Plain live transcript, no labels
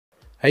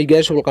Hi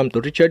guys, welcome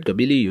to Richard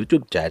Cabile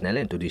YouTube channel,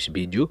 and to this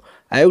video,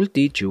 I will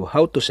teach you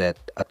how to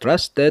set a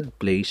trusted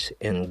place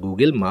in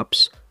Google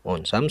Maps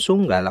on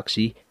Samsung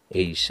Galaxy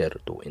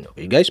A02. And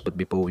okay guys, but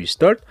before we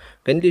start,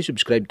 kindly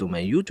subscribe to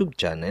my YouTube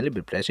channel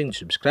by pressing the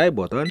subscribe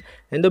button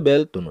and the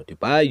bell to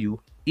notify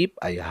you if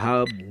I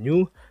have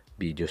new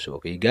videos.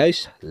 Okay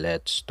guys,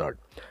 let's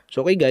start.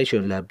 So okay guys,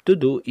 you'll have to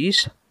do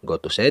is go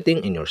to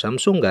setting in your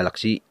Samsung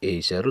Galaxy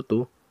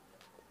A02.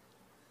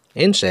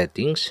 In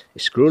settings,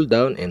 scroll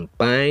down and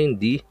find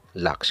the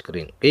lock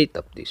screen. Okay,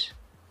 tap this.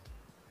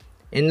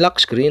 In lock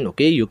screen,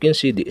 okay, you can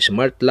see the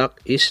smart lock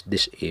is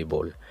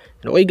disabled.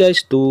 And okay guys,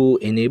 to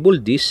enable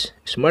this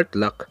smart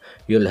lock,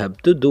 you'll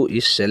have to do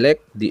is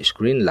select the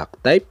screen lock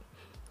type.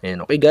 And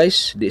okay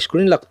guys, the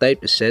screen lock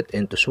type is set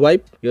into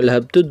swipe. You'll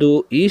have to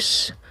do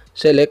is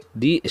select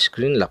the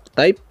screen lock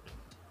type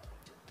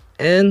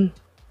and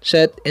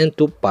set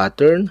into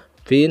pattern,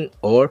 pin,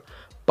 or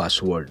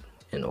password.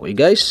 And okay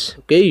guys,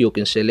 okay, you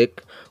can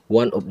select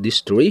one of these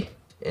three.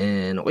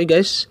 And okay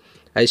guys,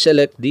 I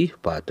select the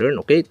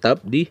pattern. Okay, tap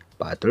the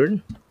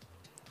pattern.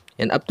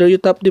 And after you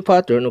tap the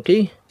pattern,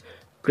 okay,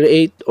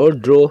 create or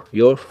draw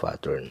your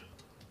pattern.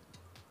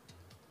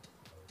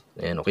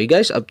 And okay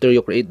guys, after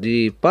you create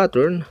the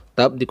pattern,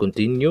 tap the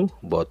continue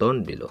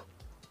button below.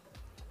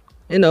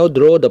 And now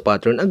draw the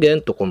pattern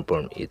again to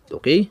confirm it.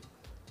 Okay.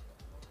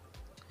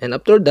 And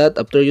after that,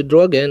 after you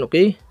draw again,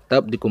 okay,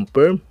 tap the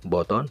confirm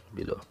button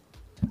below.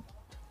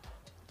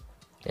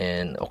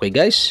 And okay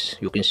guys,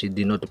 you can see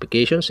the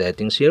notification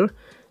settings here,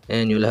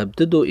 and you'll have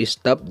to do is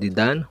tap the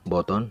done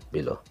button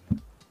below.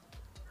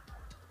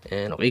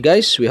 And okay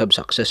guys, we have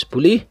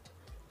successfully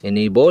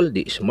enabled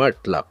the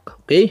smart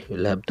lock. Okay,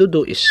 you'll have to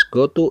do is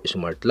go to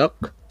smart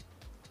lock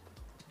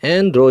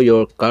and draw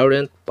your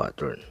current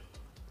pattern.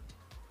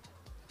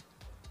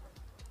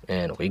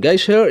 And okay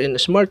guys, here in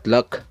smart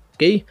lock,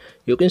 okay,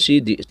 you can see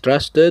the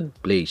trusted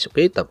place.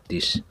 Okay, tap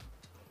this.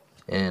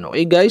 And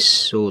okay guys,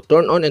 so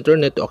turn on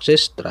internet to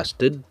access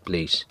trusted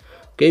place.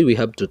 Okay, we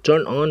have to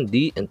turn on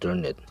the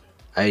internet.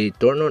 I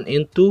turn on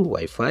into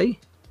Wi-Fi,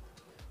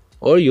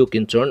 or you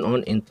can turn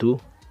on into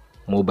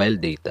mobile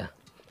data.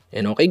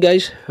 And okay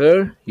guys,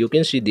 here you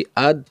can see the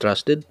add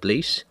trusted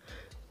place.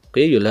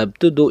 Okay, you'll have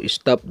to do is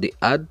tap the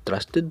add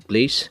trusted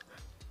place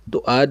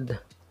to add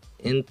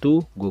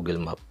into Google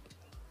Map.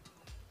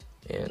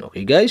 And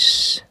okay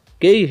guys,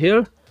 okay,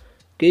 here,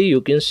 okay, you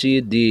can see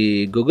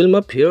the Google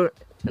Map here.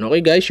 And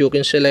okay guys, you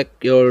can select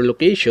your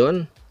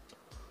location.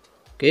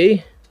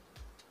 Okay.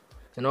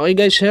 And okay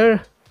guys,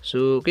 here.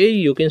 So okay,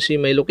 you can see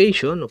my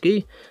location.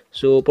 Okay.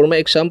 So for my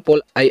example,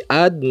 I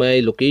add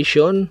my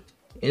location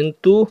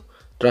into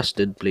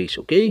trusted place.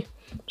 Okay.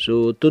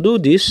 So to do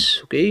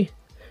this, okay,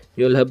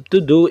 you'll have to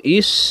do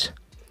is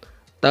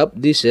tap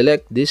this,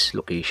 select this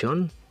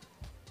location.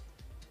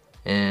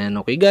 And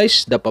okay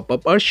guys, the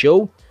pop-up are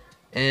show.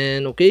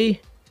 And okay,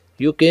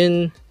 you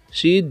can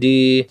see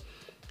the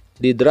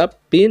drop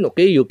pin.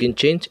 Okay, you can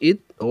change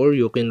it or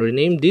you can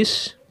rename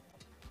this.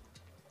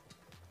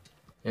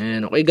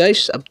 And okay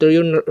guys, after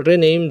you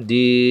rename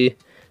the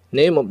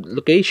name of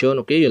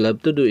location, okay, you'll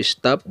have to do is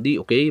tap the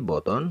okay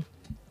button.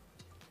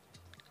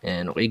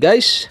 And okay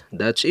guys,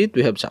 that's it.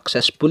 We have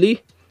successfully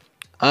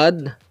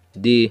add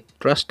the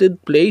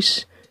trusted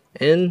place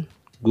in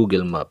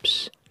Google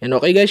Maps. And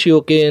okay guys,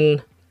 you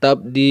can tap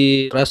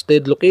the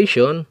trusted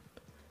location,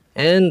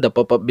 and the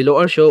pop-up below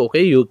are show.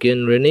 Okay, you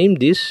can rename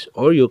this,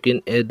 or you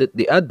can edit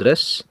the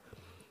address,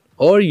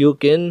 or you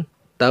can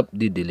tap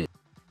the delete.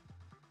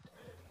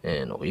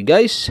 And okay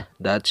guys,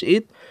 that's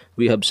it.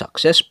 We have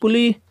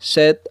successfully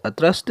set a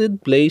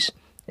trusted place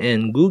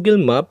in Google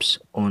Maps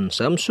on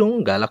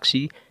Samsung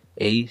Galaxy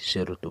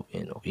A02.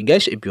 And okay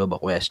guys, if you have a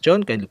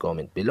question, kindly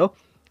comment below.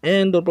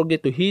 And don't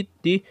forget to hit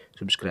the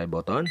subscribe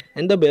button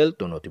and the bell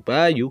to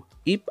notify you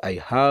if I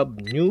have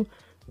new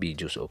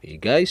videos. Okay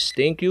guys,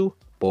 thank you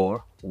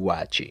for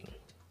watching.